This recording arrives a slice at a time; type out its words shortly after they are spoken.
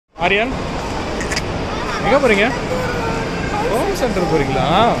ஆரியன் எங்கே போகிறீங்க? Home centre போகிறீங்களா?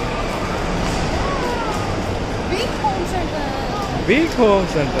 Week home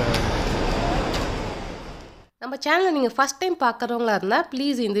centre. நம்ம சேனலை நீங்கள் ஃபஸ்ட் டைம் பார்க்குறவங்களா இருந்தால்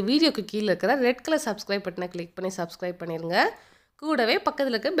ப்ளீஸ் இந்த வீடியோக்கு கீழே இருக்கிற ரெட் கலர் சப்ஸ்கிரைப் பட்டனை கிளிக் பண்ணி சப்ஸ்கிரைப் பண்ணிடுங்க. கூடவே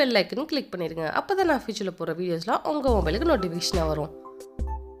பக்கத்தில் இருக்க பெல் ஐக்கனும் கிளிக் பண்ணிடுங்க. அப்போ தான் நான் ஃபியூச்சரில் போகிற வீடியோஸ்லாம் உங்கள் மொபைலுக்கு நோட்டிஃபிகேஷனாக வரும்.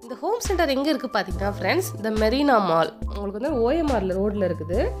 இந்த ஹோம் சென்டர் எங்கே இருக்குது பார்த்தீங்கன்னா ஃப்ரெண்ட்ஸ், இந்த மெரினா மால் உங்களுக்கு வந்து ஓஎம்ஆரில் ரோட்டில்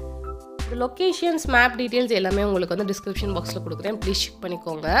இருக்குது. இந்த லொக்கேஷன்ஸ் மேப் டீட்டெயில்ஸ் எல்லாமே உங்களுக்கு வந்து டிஸ்கிரிப்ஷன் பாக்ஸில் கொடுக்குறேன், ப்ளீஸ் செக்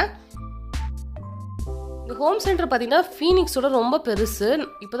பண்ணிக்கோங்க. இந்த ஹோம் சென்டர் பார்த்தீங்கன்னா ஃபீனிக்ஸோட ரொம்ப பெருசு.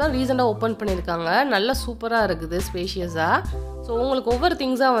 இப்போ தான் ரீசெண்டாக ஓப்பன் பண்ணியிருக்காங்க. நல்லா சூப்பராக இருக்குது, ஸ்பேஷியஸாக. ஸோ உங்களுக்கு ஒவ்வொரு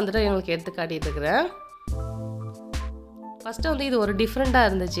திங்ஸாக வந்துட்டு எங்களுக்கு எடுத்து காட்டிகிட்டு இருக்கிறேன். ஃபஸ்ட்டு வந்து இது ஒரு டிஃப்ரெண்ட்டாக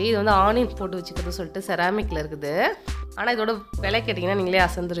இருந்துச்சு. இது வந்து ஆனியன் போட்டு வச்சுக்கிறது சொல்லிட்டு செராமிக்கில் இருக்குது. ஆனால் இதோட விலை கேட்டிங்கன்னா நீங்களே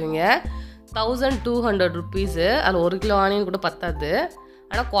அசந்துருவீங்க. 1200 rupees. அதில் 1 கிலோ ஆனியன் கூட பத்தாது.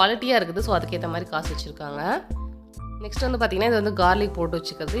 ஆனால் குவாலிட்டியாக இருக்குது. ஸோ அதுக்கேற்ற மாதிரி காசு வச்சுருக்காங்க. நெக்ஸ்ட் வந்து பார்த்தீங்கன்னா இது வந்து கார்லிக் போட்டு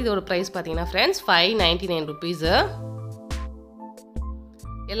வச்சுக்கிறது. இதோட ப்ரைஸ் பார்த்தீங்கன்னா ஃப்ரெண்ட்ஸ் 599 rupees.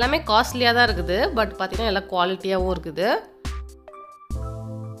 எல்லாமே காஸ்ட்லியாக தான் இருக்குது. பட் பார்த்தீங்கன்னா எல்லாம் குவாலிட்டியாகவும் இருக்குது.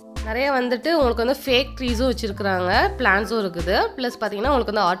 நிறைய வந்துட்டு உங்களுக்கு வந்து ஃபேக் ட்ரீஸும் வச்சுருக்குறாங்க, பிளான்ஸும் இருக்குது. ப்ளஸ் பார்த்தீங்கன்னா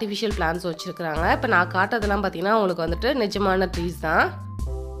உங்களுக்கு வந்து ஆர்டிஃபிஷியல் பிளான்ஸும் வச்சுருக்குறாங்க. இப்போ நான் காட்டுறதுலாம் பார்த்தீங்கன்னா உங்களுக்கு வந்துட்டு நிஜமான ட்ரீஸ் தான்.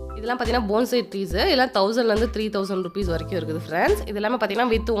 இதெல்லாம் பார்த்தீங்கன்னா போன்சை ட்ரீஸு. இதெல்லாம் 1000 3000 rupees வரைக்கும் இருக்குது ஃப்ரெண்ட்ஸ். இது எல்லாமே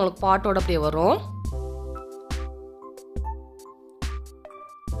பார்த்தீங்கன்னா வித் உங்களுக்கு பாட்டோட அப்படியே வரும்.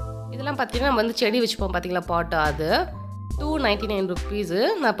 இதெல்லாம் பார்த்தீங்கன்னா நம்ம வந்து செடி வச்சுப்போம் பார்த்தீங்களா, பாட்டு. அது 299 rupees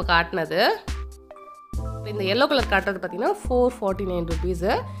நான் இப்போ காட்டினது. இந்த எல்லோ கலர் காட்டுறது பார்த்தீங்கன்னா 449 rupees.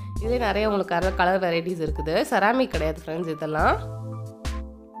 இதே நிறைய உங்களுக்கு கலர் வெரைட்டிஸ் இருக்குது. செராமிக் கிடையாது ஃப்ரெண்ட்ஸ் இதெல்லாம்.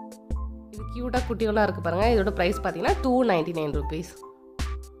 இது க்யூட்டாக குட்டியெல்லாம் இருக்குது பாருங்கள். இதோட ப்ரைஸ் பார்த்தீங்கன்னா 299 rupees.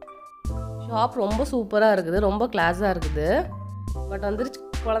 ஷாப் ரொம்ப சூப்பராக இருக்குது, ரொம்ப கிளாஸாக இருக்குது. பட் வந்துட்டு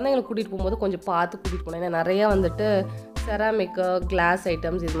குழந்தைங்களை கூட்டிகிட்டு போகும்போது கொஞ்சம் பார்த்து கூட்டிகிட்டு போனேன். ஏன்னா நிறையா வந்துட்டு செராமிக்கு, கிளாஸ்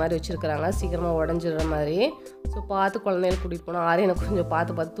ஐட்டம்ஸ் இது மாதிரி வச்சுருக்குறாங்க, சீக்கிரமாக உடஞ்சிடுற மாதிரி. ஸோ பார்த்து குழந்தைங்களை கூட்டிகிட்டு போனால் எனக்கு கொஞ்சம்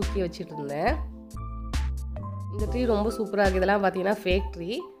பார்த்து தூக்கி வச்சுட்டு இருந்தேன். இந்த ட்ரீ ரொம்ப சூப்பராக இருக்குது. இதெல்லாம் பார்த்தீங்கன்னா ஃபேக்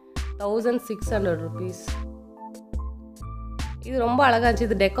ட்ரீ. 1600 rupees. இது ரொம்ப அழகாக இருந்துச்சு.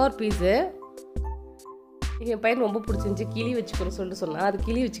 இது டெக்கார் பீஸு. என் பையன் ரொம்ப பிடிச்சிருந்துச்சி. கிளி வச்சுக்கிறோம் சொல்லிட்டு சொன்னால் அது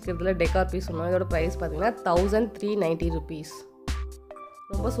கிளி வச்சுக்கிறதுல டெக்கார் பீஸ் சொன்னோம். இதோட ப்ரைஸ் பார்த்தீங்கன்னா 1390 rupees.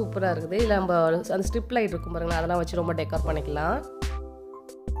 ரொம்ப சூப்பராக இருக்குது. இல்லை நம்ம அந்த ஸ்ட்ரிப் லைட் இருக்கும் பாருங்களா, அதெல்லாம் வச்சு ரொம்ப டெக்கார் பண்ணிக்கலாம்.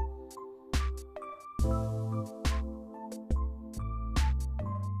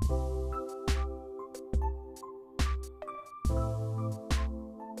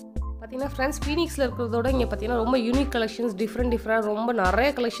 பார்த்தீங்கன்னா ஃப்ரெண்ட்ஸ், ஃபீனிக்ஸில் இருக்கிறதோட இங்கே பார்த்தீங்கன்னா ரொம்ப யூனிக் கலெக்ஷன்ஸ், டிஃப்ரெண்ட் ரொம்ப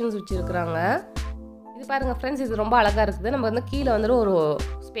நிறைய கலெக்ஷன்ஸ் வச்சுருக்குறாங்க. இது பாருங்கள் ஃப்ரெண்ட்ஸ், இது ரொம்ப அழகாக இருக்குது. நம்ம வந்து கீழே வந்துட்டு ஒரு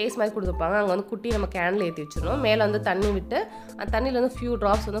ஸ்பேஸ் மாதிரி கொடுத்துருப்பாங்க. அங்கே வந்து குட்டி நம்ம கேனில் ஏற்றி வச்சிடணும். மேலே வந்து தண்ணி விட்டு அந்த தண்ணியில் வந்து ஃபியூ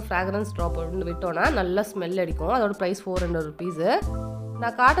ட்ராப்ஸ் வந்து ஃப்ராக்ரன்ஸ் ட்ராப் வந்து விட்டோன்னா நல்லா ஸ்மெல் அடிக்கும். அதோட ப்ரைஸ் 400 rupees.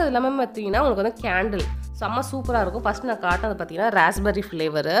 நான் காட்டுறது எல்லாமே பார்த்தீங்கன்னா உங்களுக்கு வந்து கேண்டில் செம்ம சூப்பராக இருக்கும். ஃபஸ்ட்டு நான் காட்டுறது பார்த்தீங்கன்னா ராஸ்பெர்ரி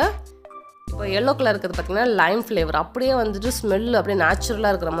ஃப்ளேவரு. இப்போ எல்லோ கலர் இருக்கிறது பார்த்தீங்கன்னா லைம் ஃப்ளேவர். அப்படியே வந்துட்டு ஸ்மெல் அப்படியே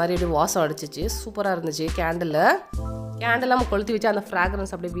நேச்சுரலாக இருக்கிற மாதிரி அப்படியே வாசம் அடிச்சிச்சு. சூப்பராக இருந்துச்சு. கேண்டில் நம்ம கொளுத்தி வச்சு அந்த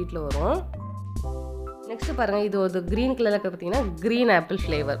ஃப்ராக்ரன்ஸ் அப்படியே வீட்டில் வரும். நெக்ஸ்ட்டு பாருங்கள், இது ஒரு க்ரீன் கலரில் இருக்கிறது பார்த்தீங்கன்னா க்ரீன் ஆப்பிள்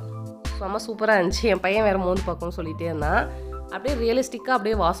ஃப்ளேவர். செம்ம சூப்பராக இருந்துச்சு. என் பையன் வேறு மோந்து பார்க்கணும்னு சொல்லிகிட்டே இருந்தான். அப்படியே ரியலிஸ்டிக்காக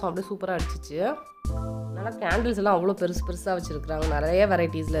அப்படியே வாசம் அப்படியே சூப்பராக அடிச்சிச்சு. நல்லா கேண்டில்ஸ் எல்லாம் அவ்வளோ பெருசாக வச்சுருக்குறாங்க. நிறைய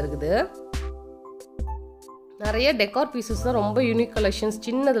வெரைட்டிஸில் இருக்குது. நிறைய டெக்கார் பீசஸ் தான், ரொம்ப யூனிக் கலெக்ஷன்ஸ்.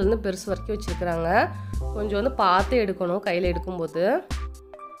 சின்னதுலேருந்து பெருசு வரைக்கும் வச்சுருக்குறாங்க. கொஞ்சம் வந்து பார்த்து எடுக்கணும் கையில் எடுக்கும்போது.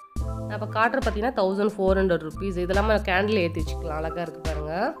 நான் இப்போ காட்டுற பார்த்தீங்கன்னா 1400 rupees. இதெல்லாம் கேண்டில் ஏற்றி வச்சுக்கலாம். அழகாக இருக்குது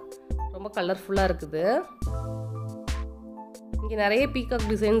பாருங்கள், ரொம்ப கலர்ஃபுல்லாக இருக்குது. இங்கே நிறைய பீகாக்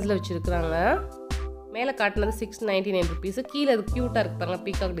டிசைன்ஸில் வச்சுருக்குறாங்க. மேலே காட்டினது 699 rupees. கீழே அது க்யூட்டாக இருக்குது பாருங்கள்,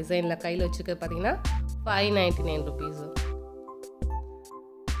 பீகாக் டிசைனில் கையில் வச்சுருக்கிறது பார்த்தீங்கன்னா 599 rupees.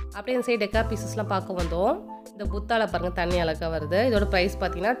 அப்படியே இந்த சைடு டெக்கார் பீசஸ்லாம் பார்க்க வந்தோம். இந்த புத்தால பாருங்கள், தண்ணி அழகாக வருது. இதோட ப்ரைஸ்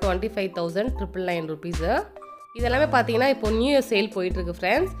பார்த்தீங்கன்னா 25,999 rupees. இதெல்லாமே பார்த்தீங்கன்னா இப்போ நியூ இயர் சேல் போயிட்டுருக்கு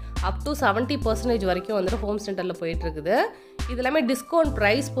ஃப்ரெண்ட்ஸ். அப் டு 70% வரைக்கும் வந்துட்டு ஹோம் சென்டரில் போயிட்டுருக்குது. இது எல்லாமே டிஸ்கவுண்ட்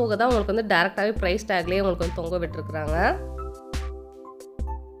ப்ரைஸ் போக தான் உங்களுக்கு வந்து டேரெக்டாகவே ப்ரைஸ் டேக்லேயே உங்களுக்கு வந்து தொங்க விட்டுருக்குறாங்க.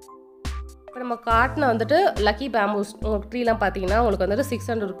 இப்போ நம்ம காட்டின வந்துட்டு லக்கி பேம்பூஸ் உங்களுக்கு ட்ரீலாம் பார்த்தீங்கன்னா உங்களுக்கு வந்துட்டு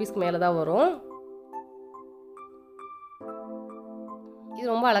 600 rupees மேலே தான் வரும். இது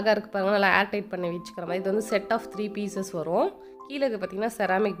ரொம்ப அழகாக இருக்குது பாருங்கள், நல்லா ஏர்டைட் பண்ணி வச்சுக்கிற மாதிரி. இது வந்து செட் ஆஃப் 3 pieces வரும். கீழே பார்த்தீங்கன்னா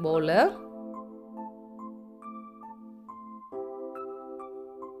செராமிக் பவுலு.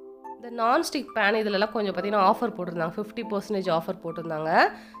 இந்த நான்ஸ்டிக் பேன் இதிலலாம் கொஞ்சம் பார்த்தீங்கன்னா ஆஃபர் போட்டிருந்தாங்க. 50% ஆஃபர் போட்டிருந்தாங்க.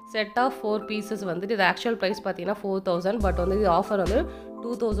 செட் ஆஃப் 4 pieces வந்துட்டு இது ஆக்சுவல் ப்ரைஸ் பார்த்தீங்கன்னா 4000. பட் வந்து இது ஆஃபர் வந்து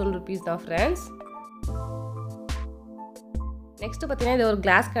 2000 rupees தான் ஃப்ரெண்ட்ஸ். நெக்ஸ்ட்டு பார்த்தீங்கன்னா இது ஒரு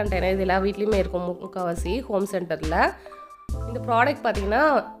கிளாஸ் கண்டெய்னர். இது எல்லா வீட்லேயுமே இருக்கும் முக்கால்வாசி ஹோம் சென்டரில். இந்த ப்ராடக்ட் பார்த்தீங்கன்னா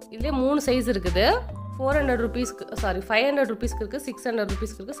இதுலேயே 3 சைஸ் இருக்குது. 400 ருபீஸ்க்கு 500 ருபீஸ்க்கு இருக்குது, 600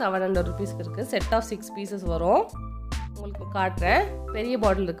 ருபீஸ்க்கு இருக்குது, 700 ருபீஸ்க்கு இருக்குது. செட் ஆஃப் 6 பீசஸ் வரும். உங்களுக்கு காட்டுறேன். பெரிய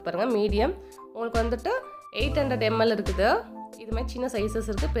பாட்டில் இருக்குது பாருங்கள், மீடியம். உங்களுக்கு வந்துட்டு 800 ml இருக்குது. இது மாதிரி சின்ன சைஸஸ்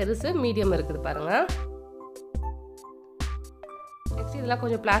இருக்குது, பெருசு மீடியம் இருக்குது பாருங்கள். நெக்ஸ்ட் இதெல்லாம்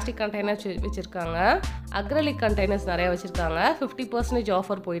கொஞ்சம் பிளாஸ்டிக் கண்டெய்னர் வச்சுருக்காங்க. அக்ரலிக் கண்டெய்னர்ஸ் நிறையா வச்சுருக்காங்க. 50%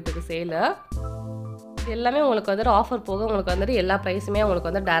 ஆஃபர் போயிட்டுருக்கு சேலு. இது எல்லாமே உங்களுக்கு வந்துட்டு ஆஃபர் போக உங்களுக்கு வந்துட்டு எல்லா ப்ரைஸுமே உங்களுக்கு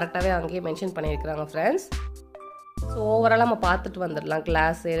வந்து டேரெக்டாகவே அங்கேயே மென்ஷன் பண்ணியிருக்கிறாங்க ஃப்ரெண்ட்ஸ். ஸோ ஓவராலாக நம்ம பார்த்துட்டு வந்துடலாம்.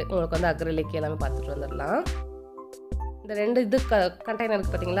 கிளாஸு உங்களுக்கு வந்து அக்ரலிக் எல்லாமே பார்த்துட்டு வந்துடலாம். இந்த 2 இது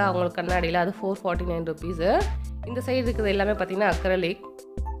கண்டெய்னருக்கு பார்த்தீங்களா அவங்களுக்கு கண்ணாடியில் அது 449 ருபீஸு. இந்த சைடு இருக்கிறது எல்லாமே பார்த்தீங்கன்னா அக்ரலிக்.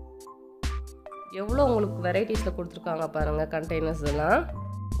 எவ்வளோ உங்களுக்கு வெரைட்டிஸில் கொடுத்துருக்காங்க பாருங்கள் கண்டெய்னர்ஸ் எல்லாம்.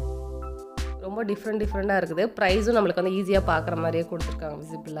 ரொம்ப டிஃப்ரெண்ட்டாக இருக்குது. ப்ரைஸும் நம்மளுக்கு வந்து ஈஸியாக பார்க்குற மாதிரியே கொடுத்துருக்காங்க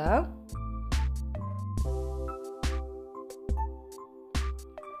விசிபிளாக.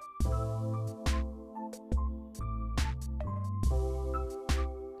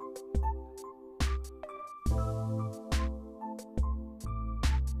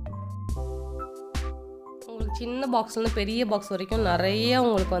 உங்களுக்கு சின்ன பாக்ஸ்லேருந்து பெரிய பாக்ஸ் வரைக்கும் நிறைய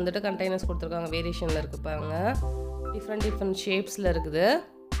உங்களுக்கு வந்துட்டு கண்டெய்னர்ஸ் கொடுத்துருக்காங்க. வேரியேஷனில் இருக்குது பாருங்க. டிஃப்ரெண்ட் ஷேப்ஸில் இருக்குது.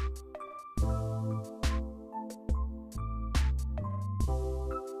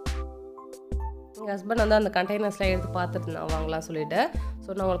 எங்கள் ஹஸ்பண்ட் வந்து அந்த கண்டெய்னர்ஸ்லாம் எடுத்து பார்த்துட்டு நான் வாங்கலாம் சொல்லிட்டு. ஸோ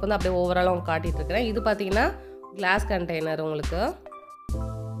நான் உங்களுக்கு வந்து அப்படியே ஓவராலாக உங்களுக்கு காட்டிகிட்டு இருக்கிறேன். இது பார்த்தீங்கன்னா கிளாஸ் கண்டெய்னர். உங்களுக்கு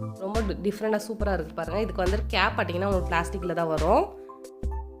ரொம்ப டிஃப்ரெண்ட்டாக சூப்பராக இருக்குது பாருங்கள். இதுக்கு வந்துட்டு கேப் பார்த்தீங்கன்னா உங்களுக்கு பிளாஸ்டிக்கில் தான் வரும்.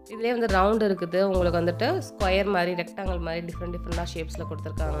 இதுலேயே வந்து ரவுண்டு இருக்குது. உங்களுக்கு வந்துட்டு ஸ்கொயர் மாதிரி, ரெக்டாங்கிள் மாதிரி டிஃப்ரெண்ட்டாக ஷேப்ஸில்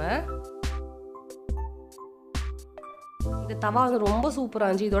கொடுத்துருக்காங்க. இந்த தவா வந்து ரொம்ப சூப்பராக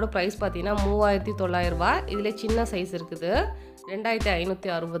இருந்துச்சு. இதோட ப்ரைஸ் பார்த்தீங்கன்னா 3900 ரூபா. இதில் சின்ன சைஸ் இருக்குது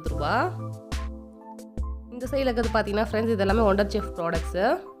 2560 ரூபா. இந்த சைடில் இருக்கிறது பார்த்தீங்கன்னா ஃப்ரெண்ட்ஸ் இது எல்லாமே ஒண்டர் செஃப் ப்ராடக்ட்ஸு.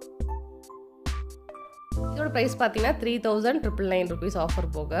 இதோட ப்ரைஸ் பார்த்தீங்கன்னா 3999 ருபீஸ்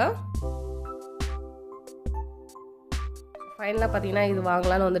ஆஃபர் போக. ஃபைனலாக பார்த்தீங்கன்னா இது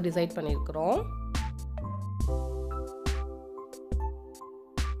வாங்கலான்னு வந்து டிசைட் பண்ணியிருக்கிறோம்.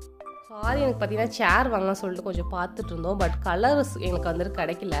 சாரி எனக்கு பார்த்தீங்கன்னா சேர் வாங்கலாம் சொல்லிட்டு கொஞ்சம் பார்த்துட்டு இருந்தோம். பட் கலர்ஸ் எங்களுக்கு வந்துட்டு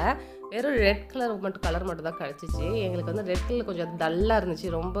கிடைக்கல. வெறும் ரெட் கலர் மட்டும் தான் கிடச்சிச்சு. எங்களுக்கு வந்து ரெட் கலர் கொஞ்சம் டல்லாக இருந்துச்சு.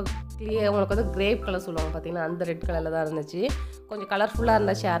 ரொம்ப கிளியர் உங்களுக்கு வந்து கிரேப் கலர் சொல்லுவாங்க பார்த்தீங்கன்னா அந்த ரெட் கலரில் தான் இருந்துச்சு. கொஞ்சம் கலர்ஃபுல்லாக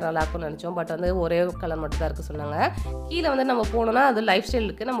இருந்தால் சேர் நல்லா இருக்கும்னு நினச்சோம். பட் வந்து ஒரே கலர் மட்டும் தான் இருக்குது சொன்னாங்க. கீழே வந்து நம்ம போனோம்னா அது லைஃப் ஸ்டைல்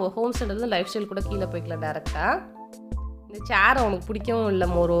இருக்குது. நம்ம ஹோம் சென்டர்லேருந்து லைஃப் ஸ்டைல் கூட கீழே போய்க்கலாம் டேரெக்டாக. இந்த சேர் அவனுக்கு பிடிக்கவும் இல்லை.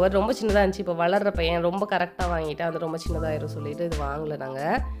 மோரோவர் ரொம்ப சின்னதாக இருந்துச்சு. இப்போ வளர்கிற பையன் ரொம்ப கரெக்டாக வாங்கிட்டா அது ரொம்ப சின்னதாகிடும் சொல்லிட்டு இது வாங்கலை.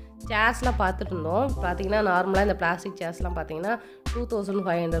 நாங்கள் சேர்ஸ்லாம் பார்த்துட்டு இருந்தோம். பார்த்தீங்கன்னா நார்மலாக இந்த பிளாஸ்டிக் சேர்ஸ்லாம் பார்த்தீங்கன்னா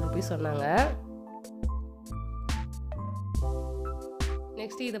 2500 ருபீஸ் சொன்னாங்க.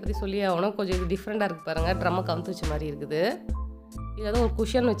 நெக்ஸ்ட்டு இதை பற்றி சொல்லி ஆகணும். கொஞ்சம் இது டிஃப்ரெண்ட்டாக இருக்குது பாருங்கள். ட்ரம்மை கவுத்து வச்ச மாதிரி இருக்குது. இதில் வந்து ஒரு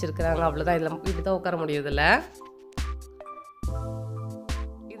குஷன் வச்சுருக்குறாங்க. அவ்வளோதான். இதில் இப்படி தான் உட்கார முடியுதில்ல.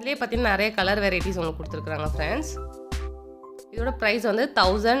 இதுலேயே பார்த்தீங்கன்னா நிறைய கலர் வெரைட்டிஸ் உங்களுக்கு கொடுத்துருக்குறாங்க ஃப்ரெண்ட்ஸ். இதோட ப்ரைஸ் வந்து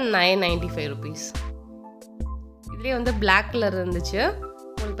 1995 ருபீஸ். இதுலேயே வந்து பிளாக் கலர் இருந்துச்சு.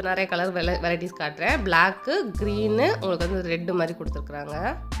 உங்களுக்கு இப்போ நிறைய கலர் வெரைட்டிஸ் காட்டுறேன். பிளாக்கு, க்ரீனு, உங்களுக்கு வந்து ரெட்டு மாதிரி கொடுத்துருக்குறாங்க.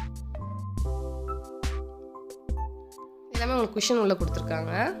 எல்லாமே உங்களுக்கு குஷன் உள்ள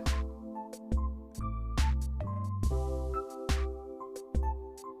கொடுத்துருக்காங்க.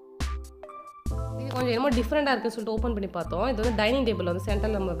 இது கொஞ்சம் என்னமோ டிஃப்ரெண்ட்டாக இருக்குன்னு சொல்லிட்டு ஓப்பன் பண்ணி பார்த்தோம். இது வந்து டைனிங் டேபிள் வந்து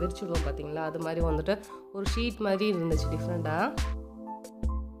சென்டரில் நம்ம விரிச்சுடுவோம் பார்த்தீங்களா, அது மாதிரி வந்துட்டு ஒரு ஷீட் மாதிரி இருந்துச்சு டிஃப்ரெண்ட்டாக.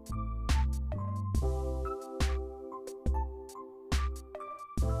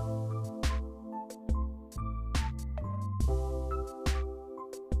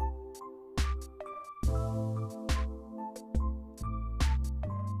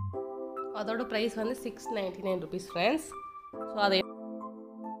 அதோட ப்ரைஸ் வந்து 699 ருபீஸ் ஃப்ரெண்ட்ஸ். ஸோ அதை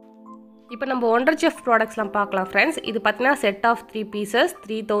இப்போ நம்ம ஒண்டர் செஃப் ப்ராடக்ட்ஸ்லாம் பார்க்கலாம் ஃப்ரெண்ட்ஸ். இது பார்த்தீங்கன்னா set of 3 pieces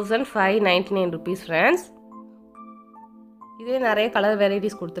 3599 rupees friends. இதே நிறைய கலர்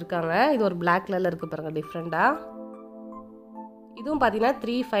வெரைட்டிஸ் கொடுத்துருக்காங்க. இது ஒரு பிளாக் கலரில் இருக்குது பாருங்கள் டிஃப்ரெண்ட்டாக. இதுவும் பார்த்தீங்கன்னா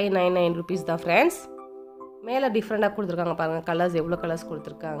 3599 ருபீஸ் தான் ஃப்ரெண்ட்ஸ். மேலே டிஃப்ரெண்ட்டாக கொடுத்துருக்காங்க பாருங்கள். கலர்ஸ் எவ்வளோ கலர்ஸ்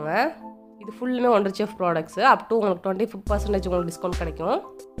கொடுத்துருக்காங்க. இது ஃபுல்லுமே wonder chef products. Up to உங்களுக்கு 25% உங்களுக்கு டிஸ்கவுண்ட் கிடைக்கும்.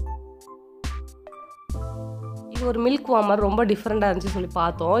 ஒரு மில்க் வார்மர் ரொம்ப டிஃப்ரெண்ட்டாக இருந்துச்சு சொல்லி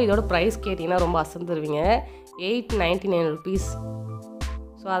பார்த்தோம். இதோட ப்ரைஸ் கேட்டிங்கன்னா ரொம்ப அசந்துருவீங்க. 899 ருபீஸ்.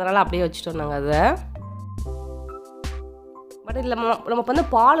 ஸோ அதனால் அப்படியே வச்சுட்டோம் நாங்கள் அதை. பட் இதில் நம்ம வந்து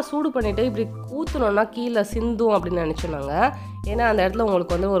பாலை சூடு பண்ணிவிட்டு இப்படி ஊற்றணுன்னா கீழே சிந்தும் அப்படின்னு நினச்சோம் நாங்கள். ஏன்னா அந்த இடத்துல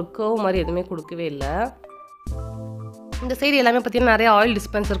உங்களுக்கு வந்து ஒரு கர்வ் மாதிரி எதுவுமே கொடுக்கவே இல்லை. இந்த சைடு எல்லாமே பார்த்தீங்கன்னா நிறைய ஆயில்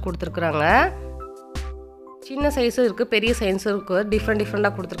டிஸ்பென்சர் கொடுத்துருக்குறாங்க. சின்ன சைஸும் இருக்குது, பெரிய சைஸும் இருக்குது.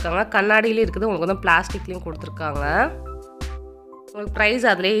 டிஃப்ரெண்ட்டாக கொடுத்துருக்காங்க. கண்ணாடியிலையும் இருக்குது, உங்களுக்கு வந்து பிளாஸ்டிக்லேயும் கொடுத்துருக்காங்க. உங்களுக்கு ப்ரைஸ்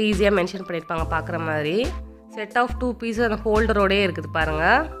அதிலே ஈஸியாக மென்ஷன் பண்ணியிருப்பாங்க பார்க்குற மாதிரி. செட் ஆஃப் 2 பீஸஸ் அந்த ஹோல்டரோடே இருக்குது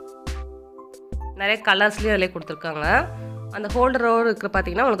பாருங்கள். நிறைய கலர்ஸ்லேயும் அதிலே கொடுத்துருக்காங்க. அந்த ஹோல்டரோடு இருக்கிற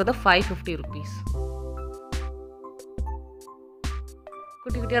பார்த்தீங்கன்னா உங்களுக்கு வந்து 550 rupees.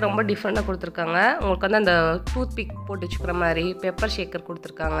 குட்டி குட்டியாக ரொம்ப டிஃப்ரெண்ட்டாக கொடுத்துருக்காங்க. உங்களுக்கு வந்து அந்த டூத் பிக் போட்டு வச்சுக்கிற மாதிரி பெப்பர் ஷேக்கர்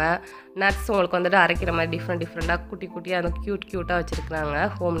கொடுத்துருக்காங்க. நட்ஸ் உங்களுக்கு வந்துட்டு அரைக்கிற மாதிரி டிஃப்ரெண்ட்டாக குட்டி குட்டியாக அந்த க்யூட்டாக வச்சுருக்குறாங்க.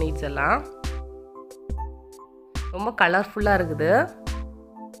 ஹோம் நீட்ஸ் எல்லாம் ரொம்ப கலர்ஃபுல்லாக இருக்குது.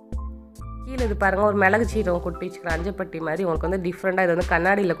 கீழே இது பாருங்கள், ஒரு மிளகு சீரகம் கொட்டி வச்சுக்கிற அஞ்சப்பட்டி மாதிரி உங்களுக்கு வந்து டிஃப்ரெண்ட்டாக இது வந்து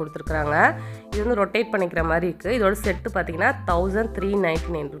கண்ணாடியில் கொடுத்துருக்குறாங்க. இது வந்து ரொட்டேட் பண்ணிக்கிற மாதிரி இருக்குது. இதோட செட்டு பார்த்தீங்கன்னா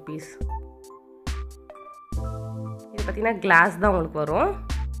 1399 rupees. இது பார்த்தீங்கன்னா கிளாஸ் தான் உங்களுக்கு வரும்.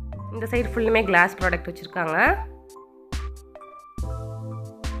 இந்த சைடு ஃபுல்லுமே கிளாஸ் ப்ராடக்ட் வச்சுருக்காங்க.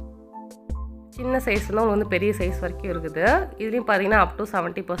 சின்ன சைஸ் தான் உங்களுக்கு வந்து பெரிய சைஸ் வரைக்கும் இருக்குது. இதுலேயும் பார்த்தீங்கன்னா up to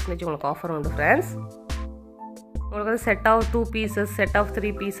 70% உங்களுக்கு ஆஃபர் உண்டு ஃப்ரெண்ட்ஸ். உங்களுக்கு வந்து set of 2 pieces, set of 3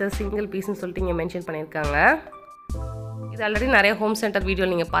 pieces, single பீஸ்ன்னு சொல்லிட்டு இங்கே மென்ஷன் பண்ணியிருக்காங்க. இது ஆல்ரெடி நிறைய ஹோம் சென்டர்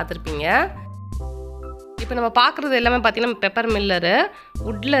வீடியோவில் நீங்கள் பார்த்துருப்பீங்க. இப்போ நம்ம பார்க்குறது எல்லாமே பார்த்தீங்கன்னா பெப்பர் மில்லரு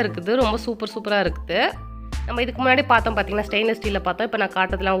வுட்டில் இருக்குது. ரொம்ப சூப்பராக இருக்குது. நம்ம இதுக்கு முன்னாடி பார்த்தோம் பார்த்தீங்கன்னா ஸ்டெயின்லெஸ் ஸ்டீலில் பார்த்தோம். இப்போ நான்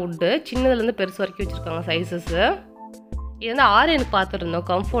காட்டுறதுலாம் வுட்டு, சின்னதுலேருந்து பெருசு வரைக்கும் வச்சுருக்காங்க சைஸஸ்ஸு. இது வந்து ஆரியனுக்கு பார்த்துருந்தோம்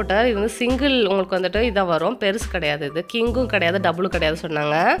கம்ஃபர்ட்டர். இது வந்து சிங்கிள் உங்களுக்கு வந்துட்டு இதாக வரும், பெருசு கிடையாது. இது கிங்கும் கிடையாது, டபுளும் கிடையாது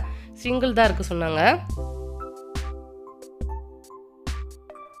சொன்னாங்க. சிங்கிள் தான் இருக்குது சொன்னாங்க.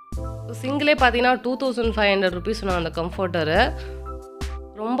 சிங்கிளே பார்த்தீங்கன்னா 2500 rupees சொன்னாங்க அந்த கம்ஃபர்ட்டரு.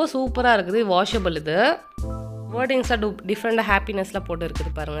 ரொம்ப சூப்பராக இருக்குது. வாஷபிள். இது வேர்டிங்ஸாக டிஃப்ரெண்ட்டாக ஹாப்பினஸ்லாம் போட்டு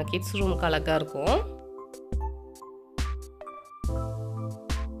இருக்குது பாருங்கள். கிட்ஸ் ரூமுக்கு அழகாக இருக்கும்.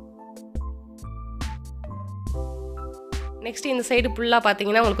 நெக்ஸ்ட் இந்த சைடு ஃபுல்லாக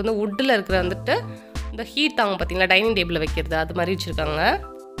பார்த்தீங்கன்னா உங்களுக்கு வந்து வுட்டில் இருக்கிற வந்துட்டு இந்த ஹீட் தாங்க பார்த்தீங்களா, டைனிங் டேபிளில் வைக்கிறது அது மாதிரி வச்சுருக்காங்க.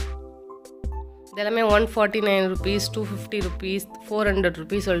 இதெல்லாமே 149 rupees, 250 rupees, 400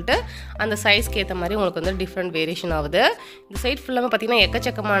 rupees சொல்லிட்டு அந்த சைஸ்க்கு ஏற்ற மாதிரி உங்களுக்கு வந்து டிஃப்ரெண்ட் வேரியேஷன் ஆகுது. இந்த சைட் ஃபுல்லாமே பார்த்தீங்கன்னா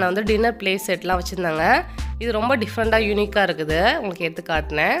எக்கச்சக்கமான வந்து டின்னர் பிளேட் செட்லாம் வச்சுருந்தாங்க. இது ரொம்ப டிஃப்ரெண்ட்டாக யூனிக்காக இருக்குது. உங்களுக்கு எடுத்து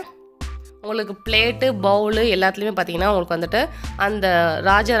காட்டினேன். உங்களுக்கு பிளேட்டு பவுலு எல்லாத்துலேயுமே பார்த்தீங்கன்னா உங்களுக்கு வந்துட்டு அந்த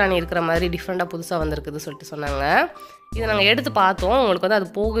ராஜாராணி இருக்கிற மாதிரி டிஃப்ரெண்ட்டாக புதுசாக வந்திருக்குது சொல்லிட்டு சொன்னாங்க. இதை நாங்கள் எடுத்து பார்த்தோம். உங்களுக்கு வந்து அது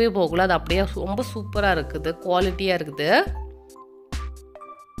போகவே போகல, அது அப்படியே ரொம்ப சூப்பராக இருக்குது, குவாலிட்டியாக இருக்குது.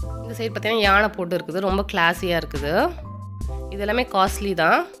 இந்த சைடு பார்த்தீங்கன்னா யானை போட்டு இருக்குது, ரொம்ப கிளாஸியாக இருக்குது. இது எல்லாமே காஸ்ட்லி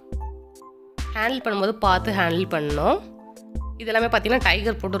தான். ஹேண்டில் பண்ணும்போது பார்த்து ஹேண்டில் பண்ணணும். இது எல்லாமே பார்த்தீங்கன்னா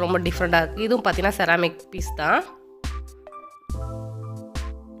டைகர் போட்டு ரொம்ப டிஃப்ரெண்ட்டாக இருக்குது. இதுவும் பார்த்தீங்கன்னா செராமிக் பீஸ் தான்.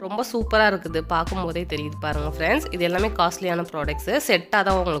 ரொம்ப சூப்பராக இருக்குது, பார்க்கும்போதே தெரியுது பாருங்கள் ஃப்ரெண்ட்ஸ். இது எல்லாமே காஸ்ட்லியான ப்ராடக்ட்ஸு, செட்டாக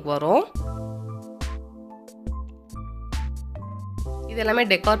தான் உங்களுக்கு வரும். இது எல்லாமே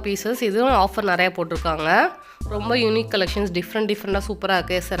டெக்கார் பீசஸ். இதுவும் ஆஃபர் நிறையா போட்டிருக்காங்க. ரொம்ப யூனிக் கலெக்ஷன்ஸ், டிஃப்ரெண்ட்டாக சூப்பராக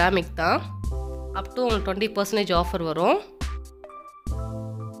இருக்குது. செராமிக் தான். அப் டு 20% ஆஃபர் வரும்.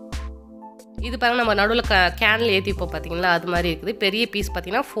 இது பாருங்கள், நம்ம நடுவில் கேனில் ஏற்றிப்போம் பார்த்தீங்களா, அது மாதிரி இருக்குது. பெரிய பீஸ்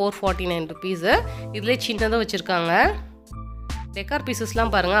பார்த்தீங்கன்னா 449 rupees. இதிலே சின்னதாக வச்சுருக்காங்க. டெக்கார்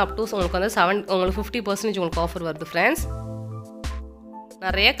பீசஸ்லாம் பாருங்கள், அப் டு உங்களுக்கு வந்து உங்களுக்கு 50% உங்களுக்கு ஆஃபர் வருது ஃப்ரெண்ட்ஸ்.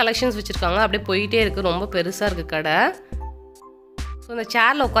 நிறைய கலெக்ஷன்ஸ் வச்சுருக்காங்க, அப்படியே போயிட்டே இருக்குது. ரொம்ப பெருசாக இருக்குது கடை. ஸோ இந்த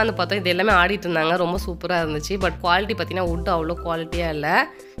சேரில் உட்காந்து பார்த்தோம், இது எல்லாமே ஆடிட்டு இருந்தாங்க. ரொம்ப சூப்பராக இருந்துச்சு. பட் குவாலிட்டி பார்த்தீங்கன்னா வுட் அவ்வளோ குவாலிட்டியாக இல்லை.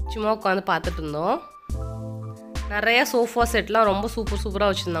 சும்மா உட்காந்து பார்த்துட்டு இருந்தோம். நிறைய சோஃபா செட்லாம் ரொம்ப சூப்பராக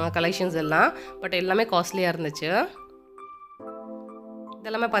வச்சுருந்தாங்க கலெக்ஷன்ஸ் எல்லாம். பட் எல்லாமே காஸ்ட்லியாக இருந்துச்சு.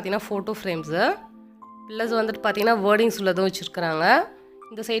 இதெல்லாமே பார்த்தீங்கன்னா ஃபோட்டோ ஃப்ரேம்ஸு ப்ளஸ் வந்துட்டு பார்த்தீங்கன்னா வேர்டிங்ஸ் உள்ளதும் வச்சுருக்குறாங்க.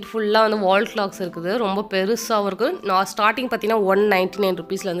 இந்த சைடு ஃபுல்லாக வந்து வால் கிளாக்ஸ் இருக்குது, ரொம்ப பெருசாகவும் இருக்குது. நான் ஸ்டார்டிங் பார்த்தீங்கன்னா 199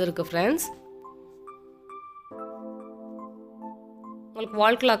 rupeesலேருந்து இருக்குது ஃப்ரெண்ட்ஸ். உங்களுக்கு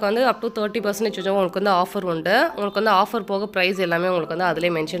வால் கிளாக் வந்து அப் டு 30% உங்களுக்கு வந்து ஆஃபர் உண்டு. உங்களுக்கு வந்து ஆஃபர் போக ப்ரைஸ் எல்லாமே உங்களுக்கு வந்து அதிலே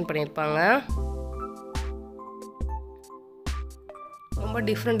மென்ஷன் பண்ணியிருப்பாங்க. ரொம்ப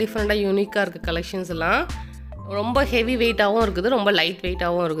டிஃப்ரெண்ட்டாக யூனிக்காக இருக்குது கலெக்ஷன்ஸ் எல்லாம். ரொம்ப ஹெவி வெயிட்டாகவும் இருக்குது, ரொம்ப லைட்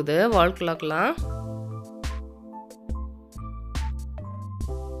வெயிட்டாகவும் இருக்குது வால் கிளாக்லாம்.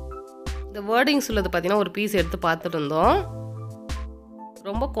 இந்த வேர்டிங்ஸ் உள்ளது பார்த்தீங்கன்னா ஒரு பீஸ் எடுத்து பார்த்துட்டு இருந்தோம்.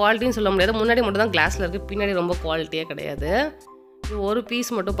 ரொம்ப குவாலிட்டின்னு சொல்ல முடியாது. முன்னாடி மட்டும் தான் கிளாஸில் இருக்குது, பின்னாடி ரொம்ப குவாலிட்டியாக கிடையாது. இது ஒரு பீஸ்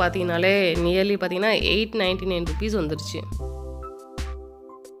மட்டும் பார்த்தீங்கனாலே நியர்லி பார்த்தீங்கன்னா 899 rupees வந்துருச்சு.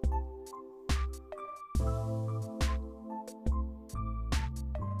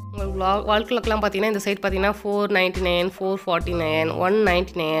 உங்களுக்கு வால் கிளாக்லாம் பார்த்தீங்கன்னா இந்த சைட் பார்த்தீங்கன்னா 499, 449,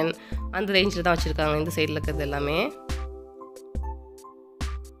 199 அந்த ரேஞ்சில் தான் வச்சுருக்காங்க இந்த சைடில் இருக்கிறது எல்லாமே.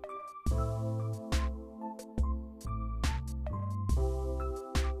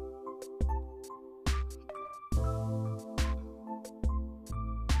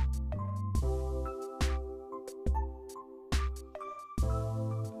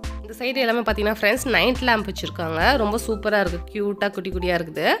 இந்த சைடு எல்லாமே பார்த்தீங்கன்னா ஃப்ரெண்ட்ஸ் நைட் லேம்ப் வச்சுருக்காங்க. ரொம்ப சூப்பராக இருக்குது, க்யூட்டாக குட்டி குட்டியாக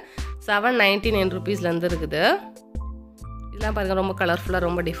இருக்குது. 799 rupeesலேருந்து இருக்குது. இதெல்லாம் பாருங்கள் ரொம்ப கலர்ஃபுல்லாக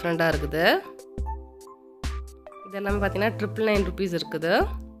ரொம்ப டிஃப்ரெண்ட்டாக இருக்குது. இது எல்லாமே பார்த்தீங்கன்னா 999 rupees இருக்குது.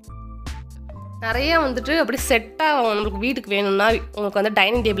 நிறையா வந்துட்டு அப்படி செட்டாக உங்களுக்கு வீட்டுக்கு வேணும்னா உங்களுக்கு வந்து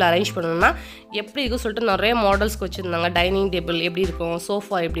டைனிங் டேபிள் அரேஞ்ச் பண்ணணும்னா எப்படி இருக்குன்னு சொல்லிட்டு நிறைய மாடல்ஸ்க்கு வச்சுருந்தாங்க. டைனிங் டேபிள் எப்படி இருக்கும்,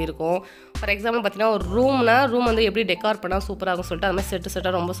 சோஃபா எப்படி இருக்கும். ஃபார் எக்ஸாம்பிள் பார்த்தீங்கன்னா ஒரு ரூம் வந்து எப்படி டெக்கார் பண்ணால் சூப்பராக இருக்கும்னு சொல்லிட்டு அது மாதிரி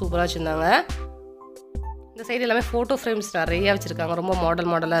செட்டாக ரொம்ப சூப்பராக வச்சுருந்தாங்க. இந்த சைடு எல்லாமே ஃபோட்டோ ஃப்ரேம்ஸ் நிறையா வச்சுருக்காங்க. ரொம்ப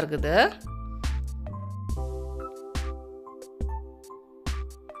மாடலாக இருக்குது.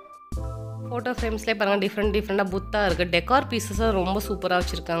 ஃபோட்டோ ஃப்ரேம்ஸ்லேயே பாருங்கள் டிஃப்ரெண்ட்டாக புத்தாக இருக்குது. டெக்கார் பீசஸும் ரொம்ப சூப்பராக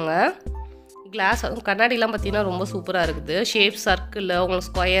வச்சுருக்காங்க. கிளாஸ் கண்ணாடிலாம் பார்த்தீங்கன்னா ரொம்ப சூப்பராக இருக்குது. ஷேப் சர்க்கிள், உங்களுக்கு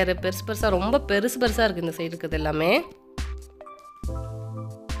ஸ்கொயரு பெருசாக ரொம்ப பெருசாக இருக்குது இந்த சைடு இருக்குது எல்லாமே.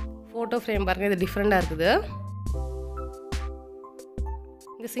 ஃபோட்டோ ஃப்ரேம் பாருங்கள், இது டிஃப்ரெண்ட்டாக இருக்குது.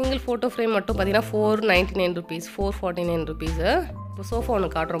 இந்த சிங்கிள் ஃபோட்டோ ஃப்ரேம் மட்டும் பார்த்தீங்கன்னா 499 rupees, 449 rupees. இப்போ சோஃபா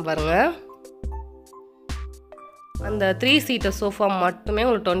ஒன்று காட்டுறோம் பாருங்கள். அந்த 3 seater சோஃபா மட்டுமே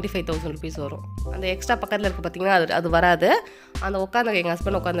உங்களுக்கு 25,000 rupees வரும். அந்த எக்ஸ்ட்ரா பக்கத்தில் இருக்க பார்த்தீங்கன்னா அது வராது. அந்த உட்காந்துக்க எங்கள்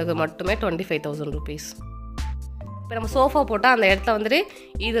ஹஸ்பண்ட் உட்காந்துக்கு மட்டுமே 25,000 rupees. இப்போ நம்ம சோஃபா போட்டால் அந்த இடத்துல வந்துட்டு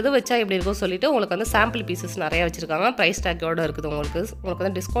இது வச்சா எப்படி இருக்கும்னு சொல்லிட்டு உங்களுக்கு வந்து சாம்பிள் பீசஸ் நிறையா வச்சுருக்காங்க. ப்ரைஸ் டேக்கோடு இருக்குது. உங்களுக்கு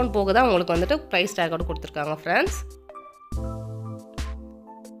வந்து டிஸ்கவுண்ட் போக தான் உங்களுக்கு வந்துட்டு ப்ரைஸ் டேக்கோடு கொடுத்துருக்காங்க ஃப்ரெண்ட்ஸ்.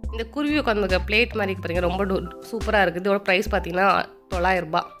 இந்த குருவி உட்காந்துக்க பிளேட் மாதிரி பாருங்கள், ரொம்ப சூப்பராக இருக்குது. இதோட ப்ரைஸ் பார்த்தீங்கன்னா 900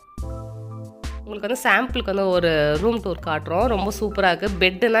 ரூபாய். உங்களுக்கு வந்து சாம்பிளுக்கு வந்து ஒரு ரூம் டூர் காட்டுறோம். ரொம்ப சூப்பராக இருக்குது.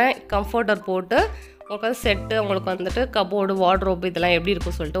 பெட்டுனா கம்ஃபர்டர் போட்டு உங்களுக்கு வந்து செட்டு, உங்களுக்கு வந்துட்டு கபோர்டு, வார்ட்ரோப் இதெல்லாம் எப்படி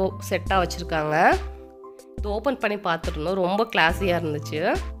இருக்குன்னு சொல்லிட்டு செட்டாக வச்சுருக்காங்க. இது ஓப்பன் பண்ணி பார்த்துருந்தோம். ரொம்ப கிளாஸியாக இருந்துச்சு.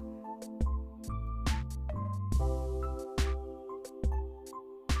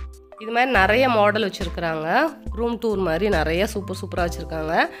 இது மாதிரி நிறைய மாடல் வச்சுருக்குறாங்க. ரூம் டூர் மாதிரி நிறைய சூப்பராக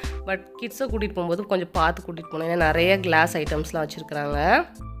வச்சுருக்காங்க. பட் கிட்ஸை கூட்டிகிட்டு போகும்போது கொஞ்சம் பார்த்து கூட்டிகிட்டு போகணும். ஏன்னா நிறைய கிளாஸ் ஐட்டம்ஸ்லாம் வச்சுருக்குறாங்க.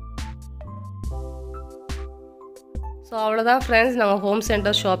 ஸோ அவ்வளோதான் ஃப்ரெண்ட்ஸ், நாங்கள் ஹோம்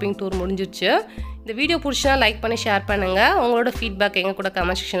சென்டர் ஷாப்பிங் டூர் முடிஞ்சிருச்சு. இந்த வீடியோ பிடிச்சா லைக் பண்ணி ஷேர் பண்ணுங்கள். உங்களோட ஃபீட்பேக் எங்கள் கூட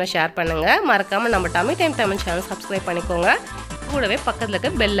கமெண்ட் செக்ஷனில் ஷேர் பண்ணுங்கள். மறக்காமல் நம்ம dummy time Tamil channel subscribe பண்ணிக்கோங்க. கூடவே பக்கத்தில்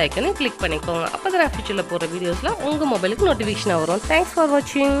இருக்க பெல் ஐக்கனை கிளிக் பண்ணிக்கோங்க. அப்போ தான் நான் ஃபியூச்சரில் போகிற வீடியோஸில் உங்கள் மொபைலுக்கு நோட்டிஃபிகேஷன் வரும். தேங்க்ஸ் ஃபார்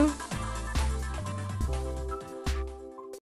வாட்சிங்.